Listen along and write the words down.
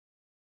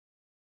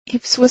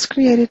EAPS was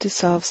created to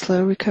solve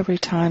slow recovery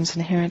times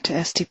inherent to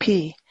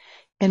STP,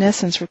 in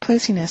essence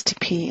replacing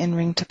STP in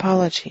ring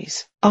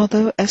topologies.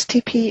 Although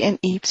STP and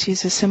EAPS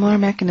use a similar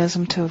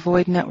mechanism to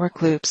avoid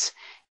network loops,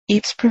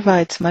 EAPS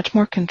provides much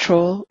more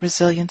control,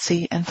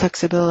 resiliency, and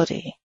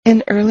flexibility.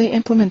 In early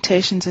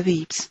implementations of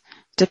EAPS,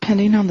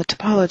 depending on the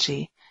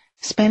topology,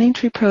 spanning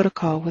tree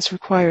protocol was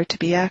required to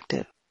be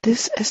active.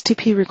 This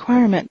STP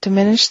requirement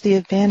diminished the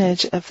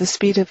advantage of the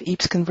speed of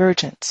EAPS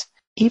convergence.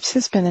 EAPS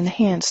has been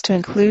enhanced to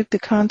include the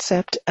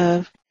concept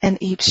of an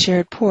EAPS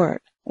shared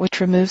port, which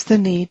removes the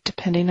need,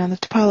 depending on the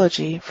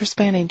topology, for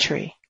spanning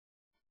tree.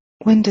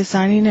 When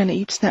designing an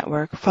EAPS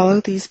network, follow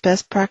these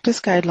best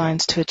practice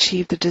guidelines to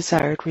achieve the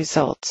desired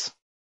results.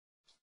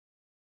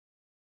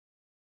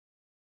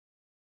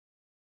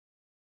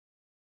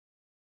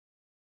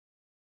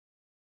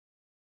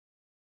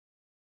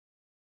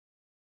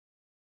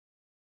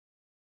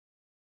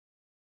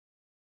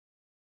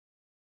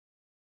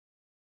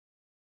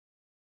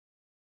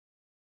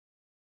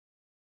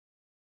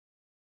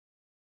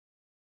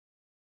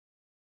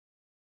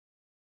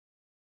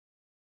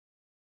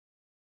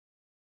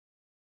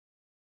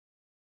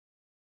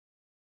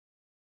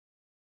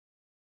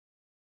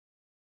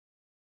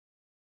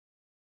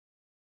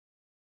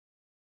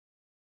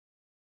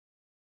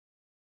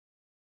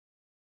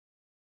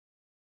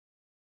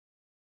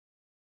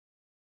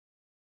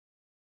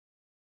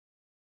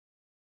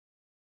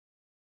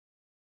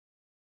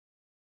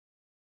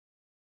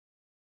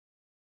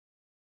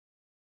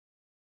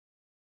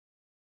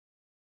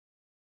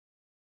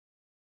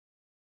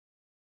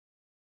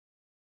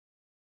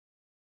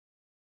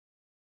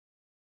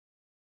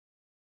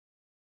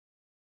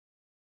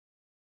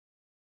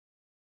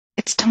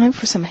 It's time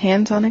for some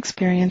hands-on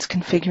experience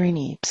configuring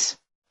EAPS.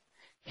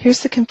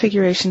 Here's the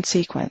configuration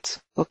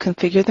sequence. We'll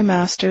configure the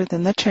master,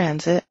 then the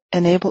transit,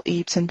 enable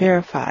EAPS, and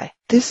verify.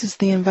 This is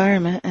the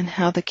environment and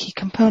how the key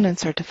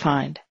components are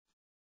defined.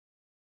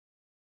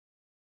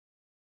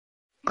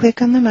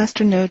 Click on the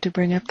master node to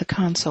bring up the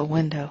console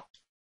window.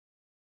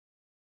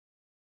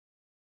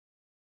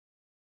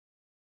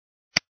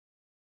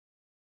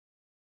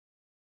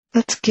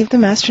 Let's give the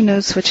master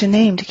node switch a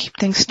name to keep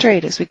things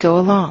straight as we go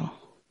along.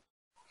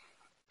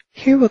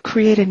 Here we'll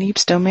create an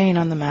EAPS domain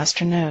on the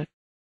master node.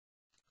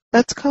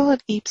 Let's call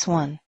it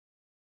EAPS1.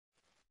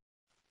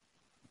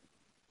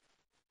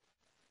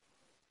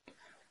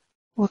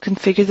 We'll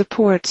configure the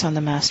ports on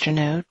the master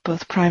node,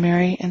 both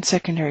primary and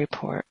secondary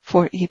port,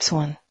 for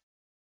EAPS1.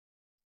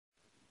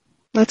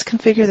 Let's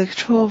configure the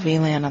control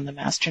VLAN on the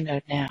master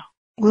node now.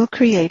 We'll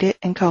create it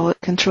and call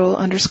it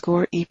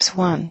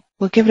control_EAPS1.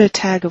 We'll give it a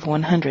tag of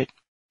 100.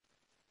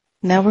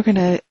 Now we're going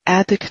to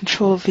add the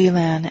control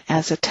VLAN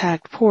as a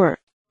tagged port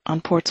on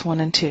ports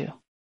 1 and 2.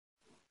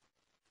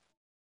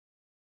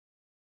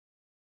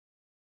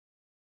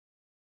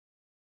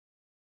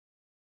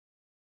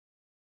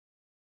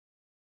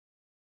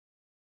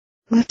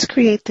 Let's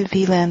create the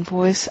VLAN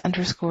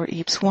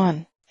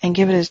voice_EAPS1 and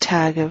give it a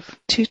tag of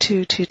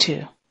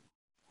 2222.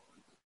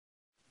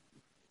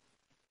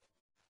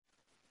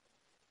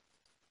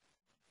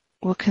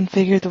 We'll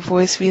configure the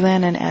voice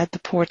VLAN and add the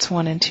ports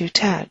 1 and 2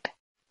 tagged.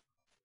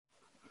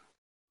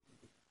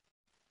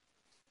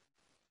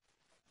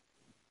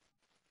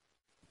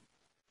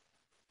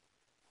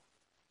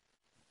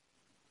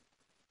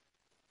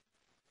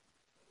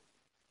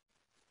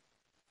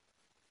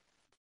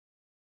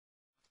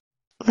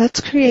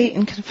 Let's create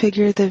and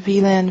configure the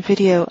VLAN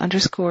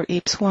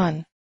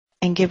video_EAPS1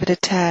 and give it a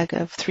tag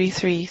of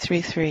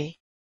 3333.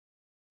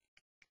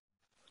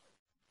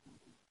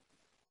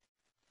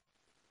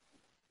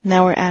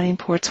 Now we're adding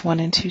ports 1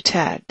 and 2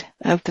 tagged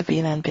of the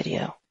VLAN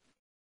video.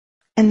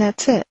 And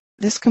that's it.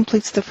 This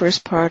completes the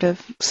first part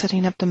of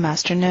setting up the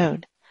master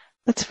node.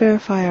 Let's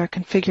verify our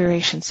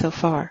configuration so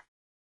far.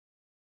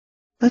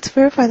 Let's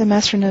verify the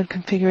master node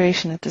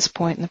configuration at this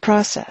point in the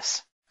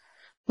process.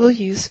 We'll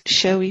use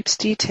show EAPS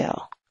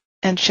detail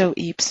and show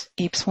EAPS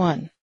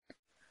EAPS1.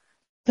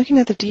 Looking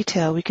at the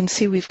detail, we can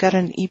see we've got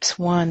an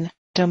EAPS1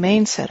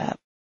 domain set up.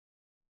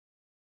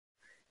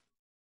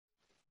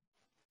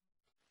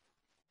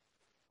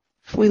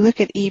 If we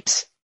look at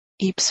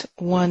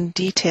EAPS1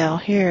 detail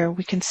here,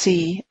 we can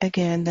see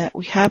again that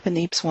we have an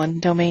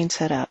EAPS1 domain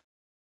set up.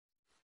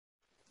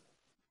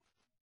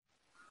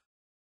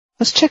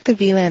 Let's check the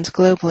VLANs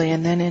globally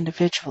and then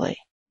individually.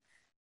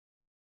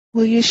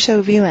 We'll use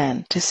show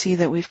VLAN to see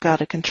that we've got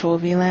a control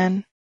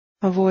VLAN,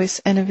 a voice,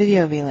 and a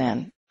video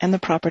VLAN, and the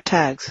proper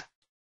tags.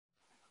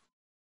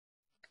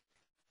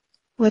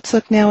 Let's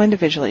look now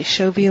individually.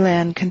 Show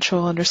VLAN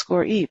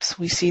control_EAPS.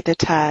 We see the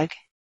tag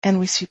and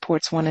we see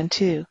ports 1 and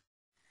 2.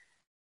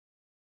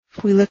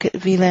 If we look at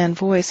VLAN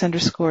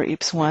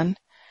voice_EAPS1,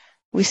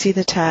 we see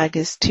the tag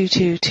is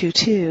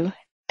 2222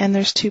 and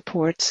there's 2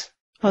 ports.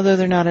 Although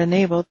they're not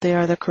enabled, they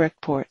are the correct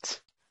ports.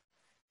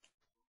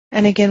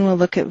 And again, we'll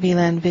look at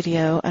VLAN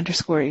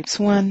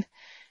video_EAPS1.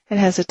 It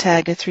has a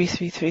tag of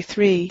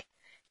 3333,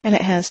 and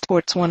it has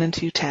ports 1 and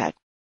 2 tagged.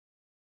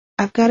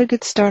 I've got a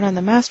good start on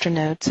the master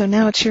node, so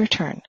now it's your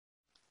turn.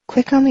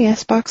 Click on the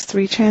SBox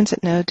 3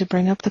 transit node to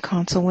bring up the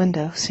console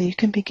window so you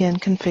can begin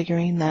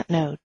configuring that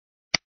node.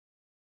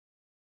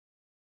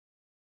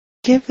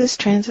 Give this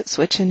transit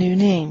switch a new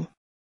name.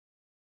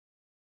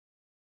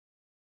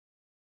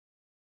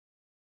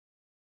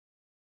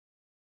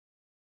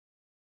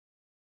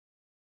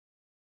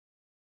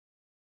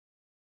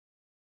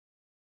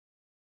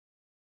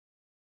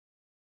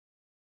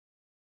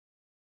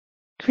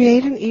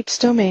 Create an EAPS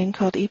domain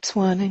called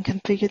EAPS1 and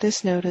configure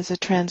this node as a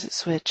transit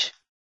switch.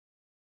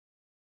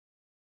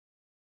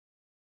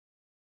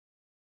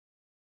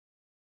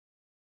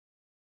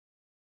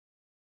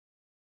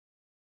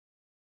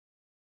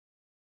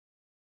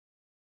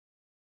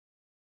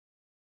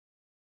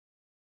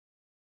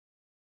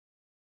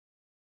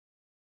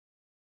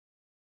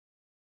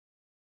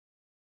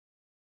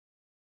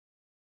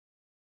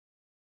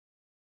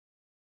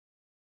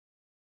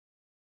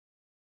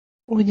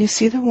 When you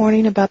see the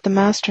warning about the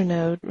master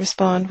node,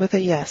 respond with a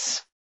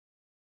yes.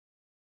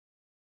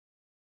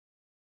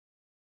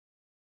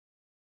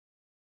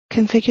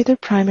 Configure the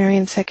primary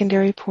and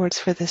secondary ports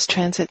for this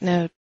transit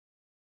node.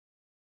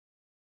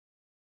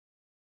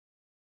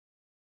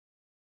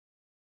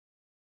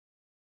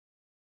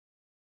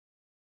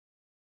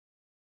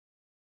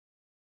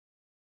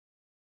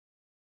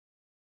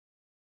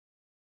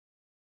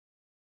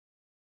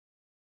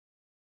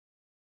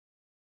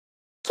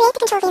 Create the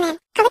control VLAN.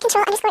 Call it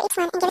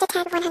control_EAPS1 and give it a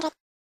tag of 100.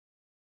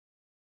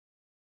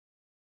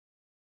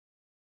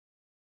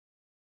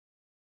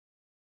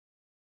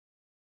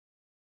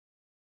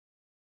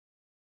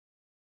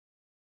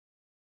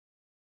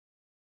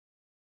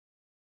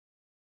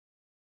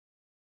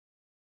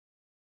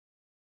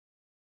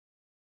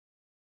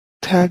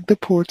 Tag the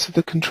ports of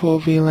the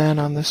control VLAN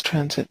on this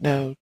transit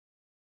node.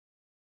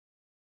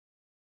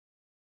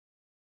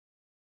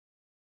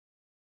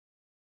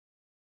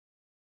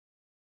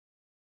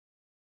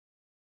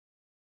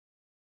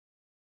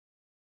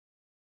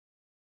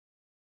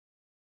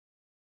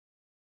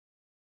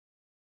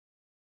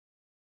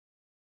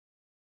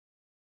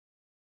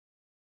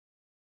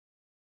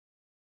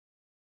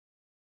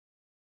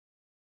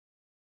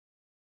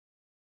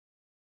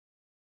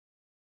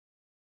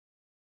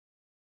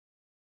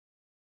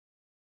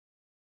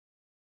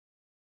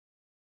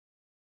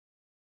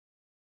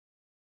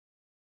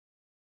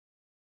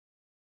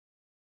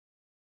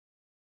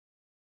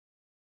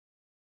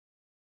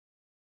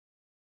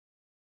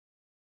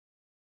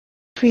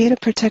 Create a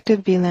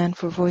protected VLAN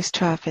for voice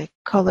traffic.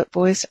 Call it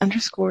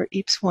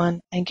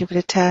voice_EAPS1 and give it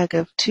a tag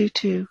of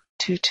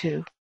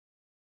 2222.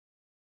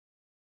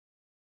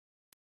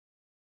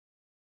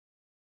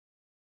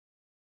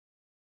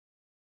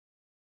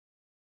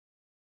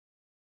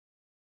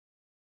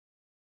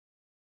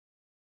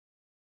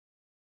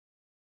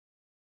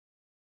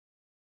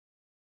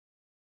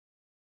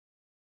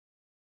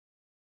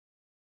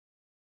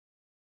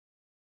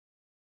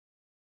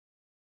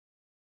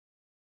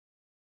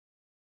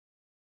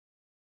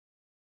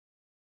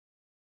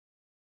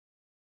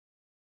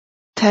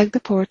 Tag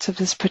the ports of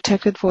this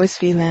protected voice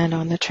VLAN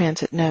on the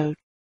transit node.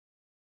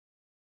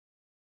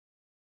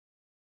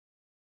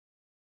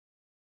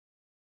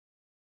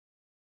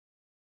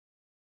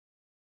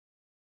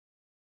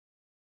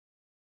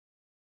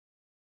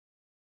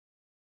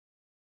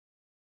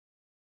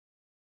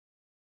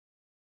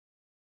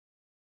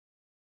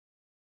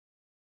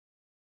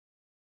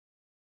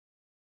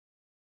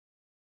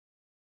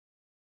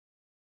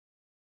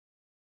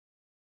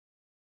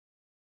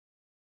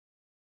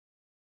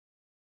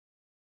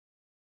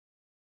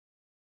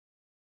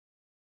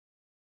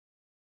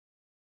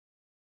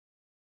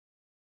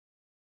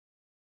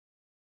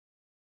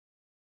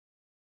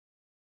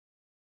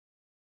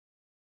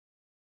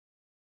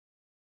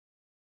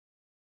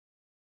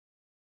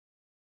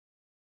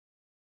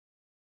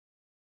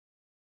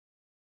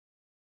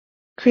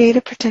 Create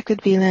a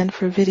protected VLAN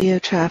for video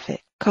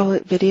traffic. Call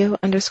it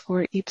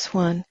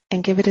video_EAPS1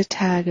 and give it a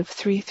tag of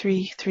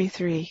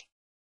 3333.